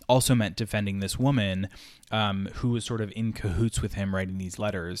also meant defending this woman who was sort of in cahoots with him writing these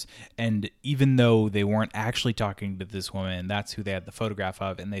letters. And even though they weren't actually talking to this woman, that's who they had the photograph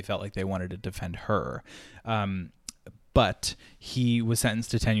of, and they felt like they wanted to defend her. But he was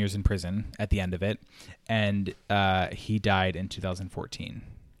sentenced to 10 years in prison at the end of it, and he died in 2014.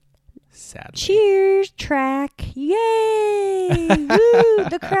 Sadly. Cheers, track. Yay! Woo!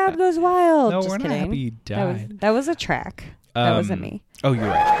 The crowd goes wild. No, Just we're not kidding. happy you died. That was a track. That wasn't me. Oh, you're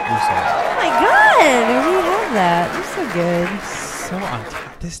right. You said it. Oh my god! We have that. You're so good. So on top.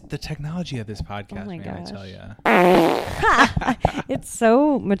 The technology of this podcast, my man, gosh. I tell you. It's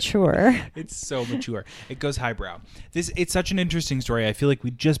so mature. It's so mature. It goes highbrow. It's such an interesting story. I feel like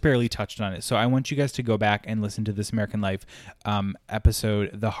we just barely touched on it. So I want you guys to go back and listen to This American Life episode,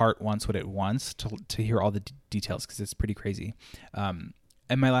 The Heart Wants What It Wants, to hear all the details, because it's pretty crazy. And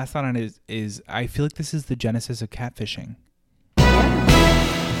my last thought on it is I feel like this is the genesis of catfishing.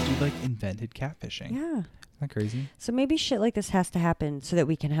 This dude like invented catfishing. Yeah. Isn't that crazy? So maybe shit like this has to happen so that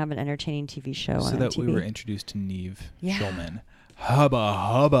we can have an entertaining TV show on So that MTV. we were introduced to Neve Schulman. Hubba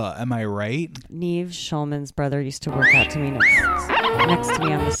hubba, am I right? Neve Schulman's brother used to work out to me next to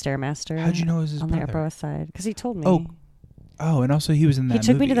me on the Stairmaster. How'd you know it was his on brother? the Upper West Side? Because he told me. Oh, and also he was in that He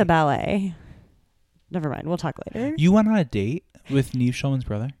took me movie. to the ballet. Never mind. We'll talk later. You went on a date with Neve Schulman's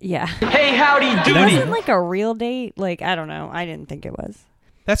brother? Yeah. Hey, howdy It wasn't like a real date. Like, I don't know. I didn't think it was.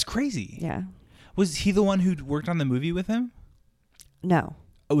 That's crazy. Yeah. Was he the one who worked on the movie with him? No.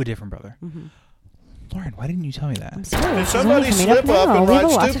 Oh, a different brother. Mm-hmm. Lauren, why didn't you tell me that? I'm sorry. Did somebody slip up and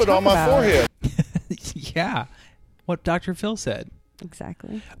write stupid on my forehead? Yeah. What Dr. Phil said.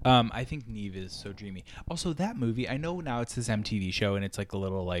 Exactly. I think Neve is so dreamy. Also, that movie, I know now it's this MTV show and it's like a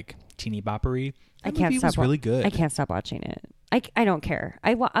little like teeny boppery. That movie was really good. I can't stop watching it. I don't care.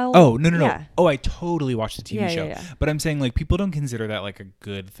 I'll, Oh, no. yeah. Oh, I totally watched the TV show. Yeah. But I'm saying, like, people don't consider that, like, a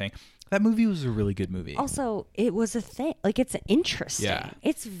good thing. That movie was a really good movie. Also, it was a thing. Like, it's interesting. Yeah.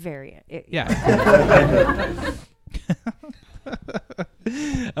 It's very... Yeah.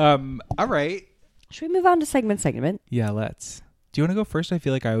 All right. Should we move on to segment? Yeah, let's. Do you want to go first? I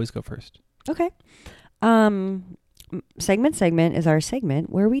feel like I always go first. Okay. Segment is our segment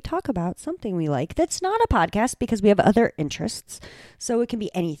where we talk about something we like that's not a podcast because we have other interests. So it can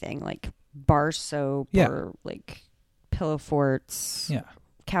be anything like bar soap or like pillow forts. Yeah.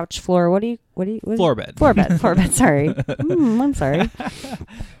 Couch floor. What Floor bed. Floor bed. Sorry. I'm sorry.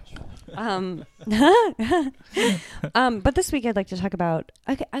 But this week I'd like to talk about,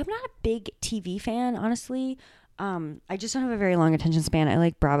 okay, I'm not a big TV fan, honestly. I just don't have a very long attention span. I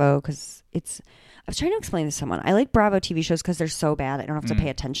like Bravo because I was trying to explain this to someone. I like Bravo TV shows because they're so bad I don't have to pay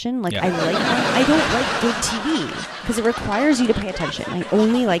attention. Like, I like them. I don't like good TV because it requires you to pay attention. I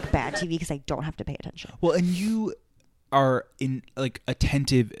only like bad TV because I don't have to pay attention. Well, and you are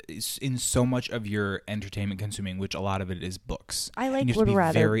attentive in so much of your entertainment consuming, which a lot of it is books. I and you have to be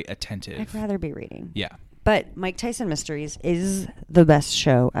very attentive. I'd rather be reading. Yeah. But Mike Tyson Mysteries is the best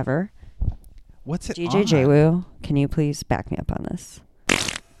show ever. What's it DJ on? J-Woo, can you please back me up on this?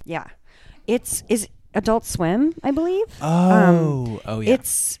 Yeah. Is Adult Swim, I believe. Oh, yeah.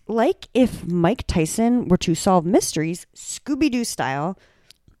 It's like if Mike Tyson were to solve mysteries, Scooby-Doo style.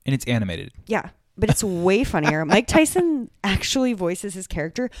 And it's animated. Yeah. But it's way funnier. Mike Tyson actually voices his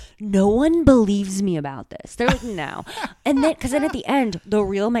character. No one believes me about this. They're like, no. And then, because then at the end, the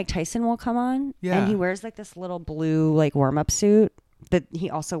real Mike Tyson will come on. Yeah. And he wears like this little blue like warm-up suit that he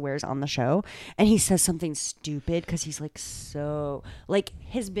also wears on the show. And he says something stupid because he's like so, like,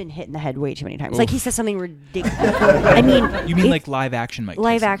 has been hit in the head way too many times. Oof. Like he says something ridiculous. I mean. You mean like live action Mike Tyson?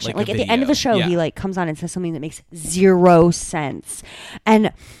 Live action. Like at the end of the show, yeah. he like comes on and says something that makes zero sense.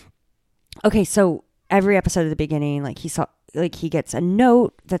 And okay, so every episode at the beginning, like he gets a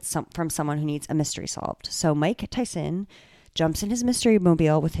note that's from someone who needs a mystery solved. So Mike Tyson jumps in his mystery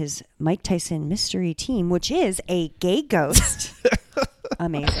mobile with his Mike Tyson mystery team, which is a gay ghost.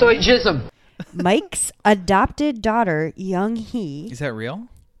 Amazing. Soyism. Mike's adopted daughter, Young Hee. Is that real?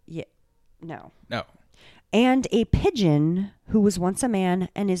 Yeah. No. And a pigeon who was once a man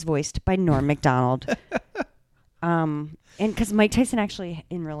and is voiced by Norm Macdonald. And because Mike Tyson actually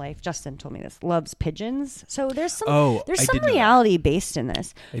in real life, Justin told me this, loves pigeons. So there's some reality based in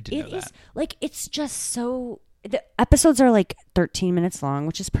this. I didn't know that. Like, it's just so, the episodes are like 13 minutes long,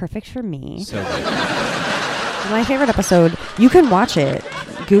 which is perfect for me. So good. My favorite episode, you can watch it.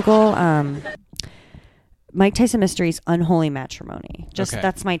 Google Mike Tyson Mysteries Unholy Matrimony.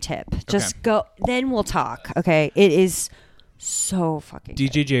 That's my tip. Just go, then we'll talk. Okay. It is so fucking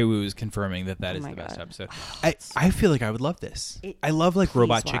DJ good. J-Woo is confirming that is the best episode. I feel like I would love this. I love like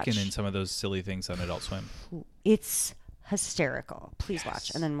Robot Chicken and some of those silly things on Adult Swim. It's hysterical. Please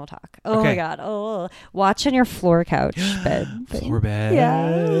watch and then we'll talk. Oh my God. Oh, watch in your floor couch bed. Floor bed.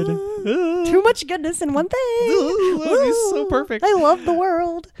 Yeah. Too much goodness in one thing. That is so perfect. I love the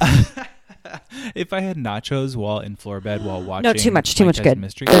world. If I had nachos while in floor bed while watching too much good.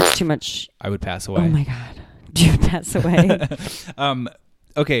 Mystery, That's too much. I would pass away. Oh my God. Do you pass away?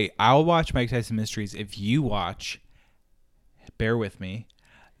 Okay, I'll watch Mike Tyson Mysteries if you watch, bear with me,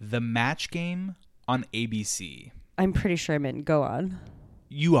 The Match Game on ABC. I'm pretty sure I'm in. Go on.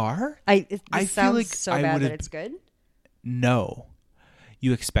 You are? I feel sounds like so I bad that it's good. No.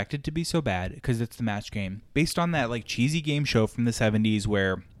 You expect it to be so bad because it's The Match Game. Based on that like cheesy game show from the 70s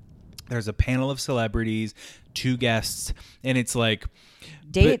where there's a panel of celebrities, 2 guests, and it's like,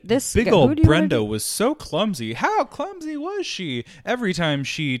 date this big old Brenda was so clumsy. How clumsy was she? Every time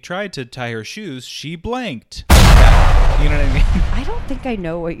she tried to tie her shoes, she blanked. You know what I mean? I don't think I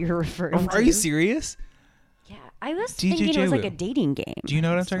know what you're referring to. Are you serious? Yeah, I was thinking it was like a dating game. Do you know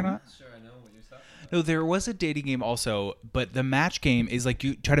what I'm talking about? Sure, I know what you're talking about. No, there was a dating game also, but the match game is like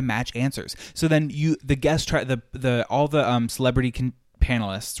you try to match answers. So then the guests try all the celebrity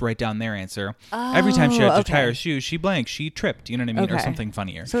panelists write down their answer. Every time she had to tie her shoes, she blanked, she tripped, you know what I mean, or something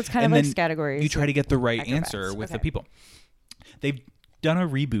funnier. So it's kind of like categories. You try to get the right answer with the people. They've done a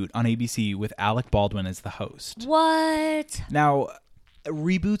reboot on ABC with Alec Baldwin as the host. What? Now,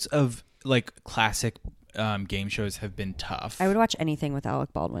 reboots of like classic game shows have been tough. I would watch anything with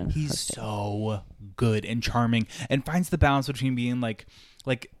Alec Baldwin. He's so good and charming and finds the balance between being like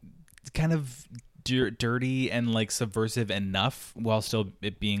kind of dirty and like subversive enough while still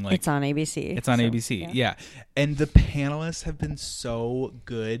it being like it's on ABC. It's on ABC. Yeah. And the panelists have been so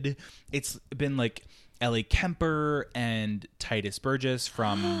good. It's been like Ellie Kemper and Titus Burgess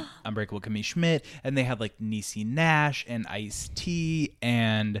from Unbreakable Kimmy Schmidt, and they had like Niecy Nash and Ice-T,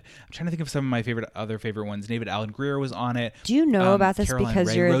 and I'm trying to think of some of my other favorite ones. David Alan Grier was on it. Do you know about this Caroline because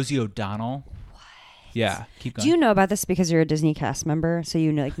Ray, you're Rosie O'Donnell? What? Yeah, keep going. Do you know about this because you're a Disney cast member, so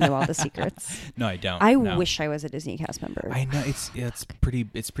you know all the secrets? No, I don't. I no. wish I was a Disney cast member. I know it's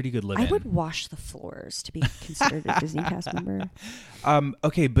pretty good living. I would wash the floors to be considered a Disney cast member.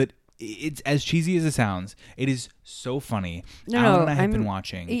 Okay, but it's as cheesy as it sounds. It is so funny. No, Alan and I have been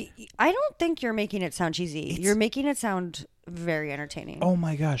watching. I don't think you're making it sound cheesy. You're making it sound very entertaining. Oh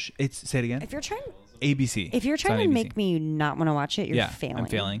my gosh! Say it again. If you're trying ABC. If you're trying to make me not want to watch it, you're failing. I'm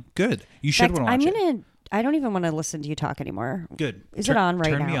failing. Good. You should want to watch it. I don't even want to listen to you talk anymore. Good. Is it on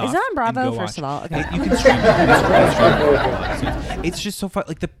right now? Is it on Bravo? First of all, okay. You can stream it. It's just so fun.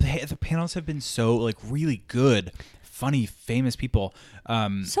 Like the panels have been so like really good, funny, famous people.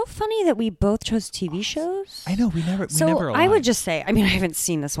 So funny that we both chose TV shows. I know we never. I would just say, I mean, I haven't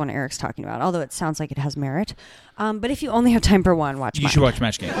seen this one Eric's talking about, although it sounds like it has merit. But if you only have time for one, watch. You should watch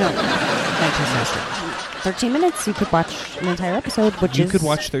Match Game. No. 13 minutes, you could watch an entire episode, which you is could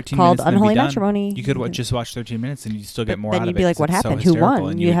watch 13 called minutes Unholy Matrimony. You could just watch 13 minutes and you still get more out of it. Then you'd be like, what happened? Who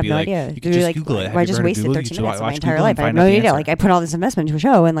won? You have no idea. You could just Google it. I just wasted 13 minutes of my entire life. I have no idea. Like, I put all this investment into a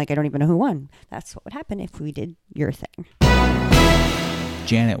show and like I don't even know who won. That's what would happen if we did your thing.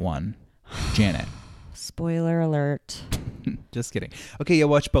 Janet won. Janet. Spoiler alert. Just kidding. Okay, yeah,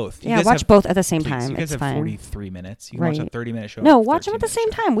 watch both. Yeah, watch both at the same time. You guys it's have fine. 43 minutes. You can watch a 30-minute show. No, watch them at the same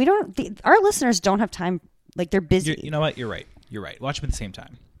time. We don't. Our listeners don't have time. Like, they're busy. You know what? You're right. Watch them at the same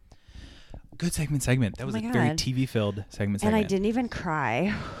time. Good segment. That was a very TV-filled segment. And I didn't even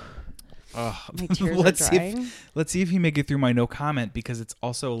cry. Oh, my tears are drying. Let's see if you make it through my no comment because it's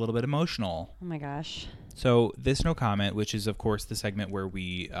also a little bit emotional. Oh my gosh. So this no comment, which is of course the segment where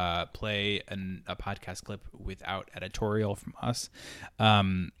we play a podcast clip without editorial from us,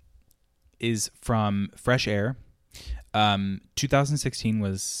 is from Fresh Air. 2016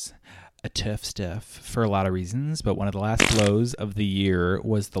 was a tough stuff for a lot of reasons, but one of the last blows of the year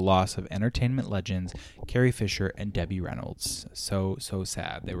was the loss of entertainment legends Carrie Fisher and Debbie Reynolds. So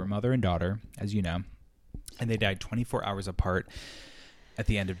sad. They were mother and daughter, as you know, and they died 24 hours apart at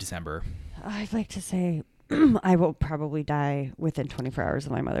the end of December. I'd like to say I will probably die within 24 hours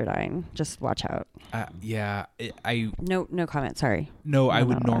of my mother dying. Just watch out. No comment. Sorry. No, I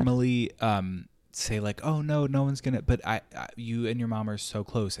would normally say like, oh no one's gonna, but I you and your mom are so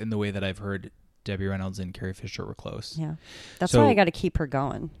close in the way that I've heard Debbie Reynolds and Carrie Fisher were close. Yeah, that's why I got to keep her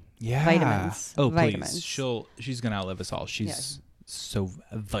going. Yeah, vitamins. Oh, vitamins. Please, she's gonna outlive us all. She's so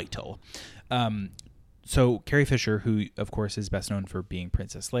vital. So Carrie Fisher, who of course is best known for being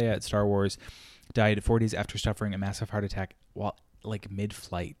Princess Leia at Star Wars, died 4 days after suffering a massive heart attack while like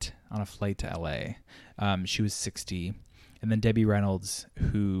mid-flight on a flight to LA. She was 60, and then Debbie Reynolds,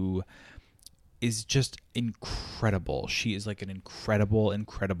 who is just incredible. She is like an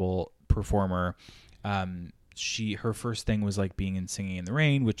incredible performer. Her first thing was like being in Singing in the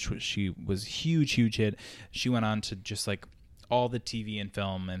Rain, which she was huge hit. She went on to just like all the TV and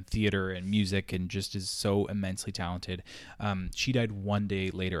film and theater and music and just is so immensely talented. She died 1 day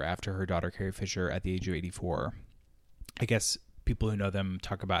later after her daughter Carrie Fisher at the age of 84. I guess people who know them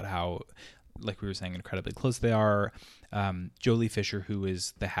talk about how, like we were saying, incredibly close they are. Jolie Fisher, who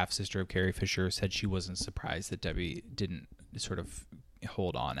is the half-sister of Carrie Fisher, said she wasn't surprised that Debbie didn't sort of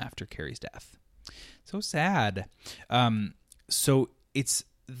hold on after Carrie's death. So sad. So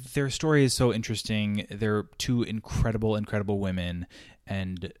their story is so interesting. They're two incredible women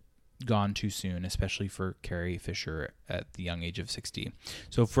and gone too soon, especially for Carrie Fisher at the young age of 60.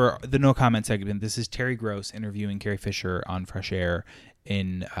 So for the no comment segment, this is Terry Gross interviewing Carrie Fisher on Fresh Air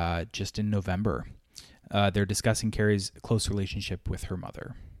in November. They're discussing Carrie's close relationship with her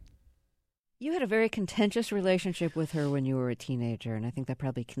mother. You had a very contentious relationship with her when you were a teenager, and I think that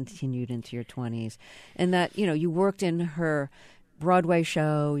probably continued into your 20s. And that, you worked in her Broadway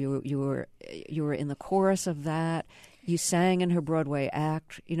show. You were in the chorus of that. You sang in her Broadway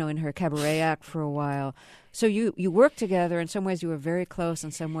act, in her cabaret act for a while. So you worked together. In some ways you were very close.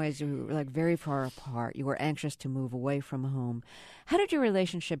 In some ways you were like very far apart. You were anxious to move away from home. How did your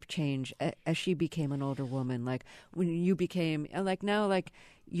relationship change as she became an older woman? Like when you became, like now, like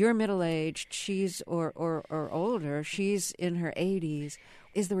you're middle-aged, she's or older, she's in her 80s.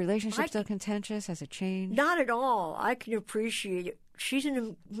 Is the relationship still contentious? Has it changed? Not at all. I can appreciate it. She's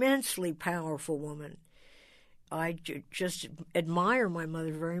an immensely powerful woman. I just admire my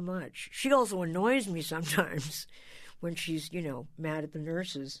mother very much. She also annoys me sometimes when she's, mad at the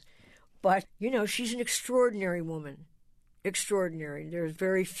nurses. But, she's an extraordinary woman. Extraordinary. There's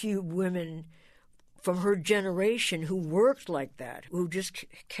very few women from her generation who worked like that, who just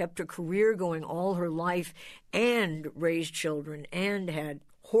kept a career going all her life and raised children and had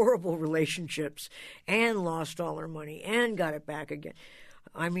horrible relationships and lost all her money and got it back again.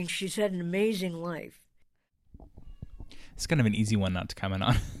 I mean, she's had an amazing life. It's kind of an easy one not to comment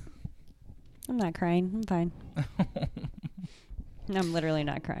on. I'm not crying. I'm fine. I'm literally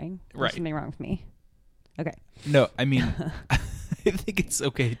not crying. There's Right. something wrong with me. Okay. No, I mean, I think it's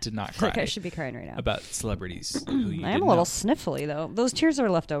okay to not cry. Like I should be crying right now. About celebrities who you I am didn't a little know. sniffly, though. Those tears are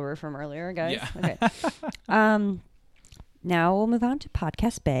left over from earlier, guys. Yeah. Okay. Now we'll move on to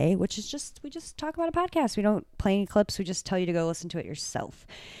Podcast Bay, which is we just talk about a podcast. We don't play any clips. We just tell you to go listen to it yourself.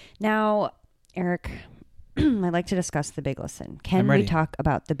 Now, Eric, I'd like to discuss the big listen. Can we talk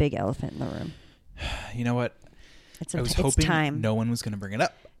about the big elephant in the room? You know what? I was hoping no one was going to bring it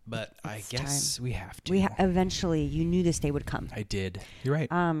up, but I guess we have to. Eventually, you knew this day would come. I did. You're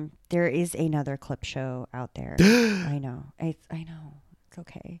right. There is another clip show out there. I know. I know. It's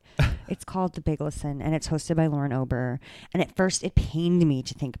okay. It's called The Big Listen, and it's hosted by Lauren Ober. And at first, it pained me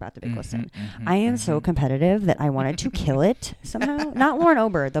to think about The Big Listen. I am so competitive that I wanted to kill it somehow. Not Lauren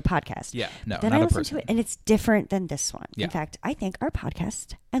Ober, the podcast. Yeah, no, then not I a listened person. to it, and it's different than this one. Yeah. In fact, I think our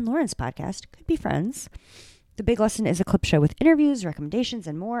podcast and Lauren's podcast could be friends. The Big Lesson is a clip show with interviews, recommendations,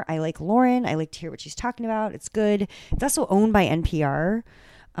 and more. I like Lauren. I like to hear what she's talking about. It's good. It's also owned by NPR.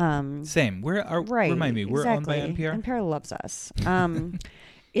 Same. Remind me, we're owned by NPR? NPR loves us.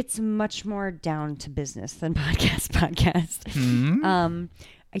 It's much more down to business than podcast.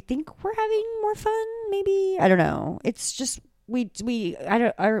 I think we're having more fun, maybe. I don't know. It's just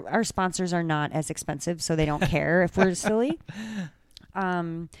our sponsors are not as expensive, so they don't care if we're silly.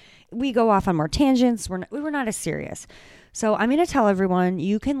 We go off on more tangents. We're not as serious. So I'm going to tell everyone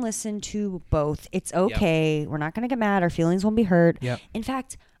you can listen to both. It's okay. Yep. We're not going to get mad. Our feelings won't be hurt. Yep. In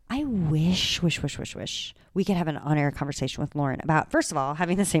fact, I wish we could have an on-air conversation with Lauren about, first of all,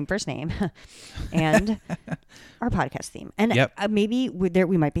 having the same first name and our podcast theme. And maybe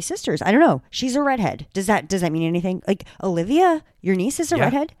we might be sisters. I don't know. She's a redhead. Does that mean anything? Like Olivia, your niece, is a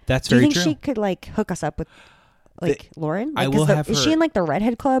redhead? That's very true. Do you think she could like hook us up with Lauren? Like, I will have her. Is she in like the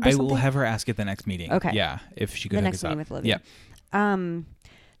redhead club or something? I will have her ask at the next meeting. Okay. Yeah, if she could the hook next us up. meeting with Olivia. Yeah.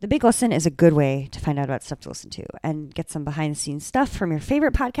 The Big Listen is a good way to find out about stuff to listen to and get some behind-the-scenes stuff from your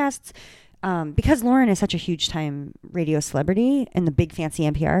favorite podcasts. Because Lauren is such a huge-time radio celebrity in the big fancy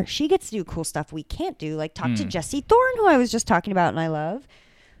NPR, she gets to do cool stuff we can't do, like talk to Jesse Thorne, who I was just talking about and I love.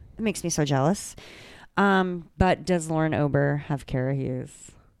 It makes me so jealous. But does Lauren Ober have Kara Hughes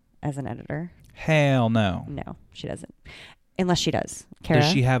as an editor? Hell no. No, she doesn't. Unless she does. Kara,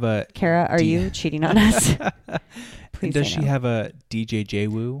 does she have a... Kara, are you cheating on us? And does she have a DJ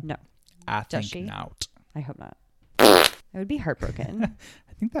J-Woo? No. I Does think she? not. I hope not. I would be heartbroken.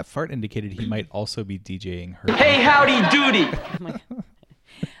 I think that fart indicated he might also be DJing her. Hey, howdy doody! Oh my God.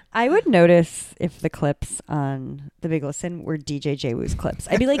 I would notice if the clips on The Big Listen were DJ J-Woo's clips.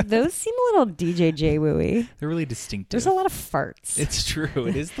 I'd be like, those seem a little DJ J-Woo-y. They're really distinctive. There's a lot of farts. It's true.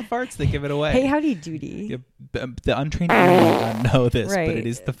 It is the farts that give it away. Hey, howdy doody. The untrained ear will not know this, right. but it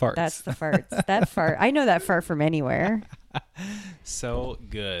is the farts. That's the farts. That fart. I know that fart from anywhere. So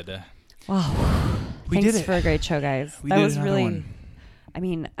good. Wow. We did Thanks it. for a great show, guys. We that did was another really... one. I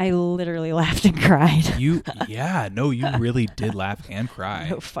mean, I literally laughed and cried. You really did laugh and cry.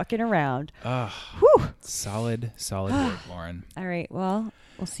 No fucking around. Whew. Solid work, Lauren. All right, well,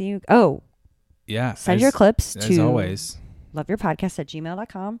 we'll see you. Oh, yeah. Send your clips as to always.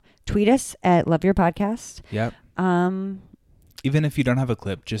 loveyourpodcast@gmail.com. Tweet us at loveyourpodcast. Yep. Even if you don't have a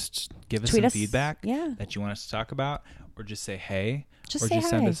clip, just give us some feedback that you want us to talk about, or just say hey. Just or say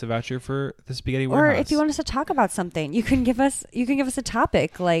just hi. send us a voucher for the Spaghetti Or Warehouse. if you want us to talk about something, you can give us a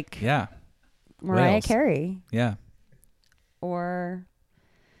topic like Mariah Carey. Yeah. Or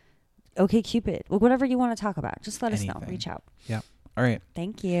OK Cupid. Whatever you want to talk about. Just let us know. Reach out. Yeah. All right.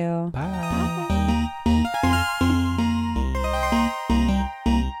 Thank you. Bye.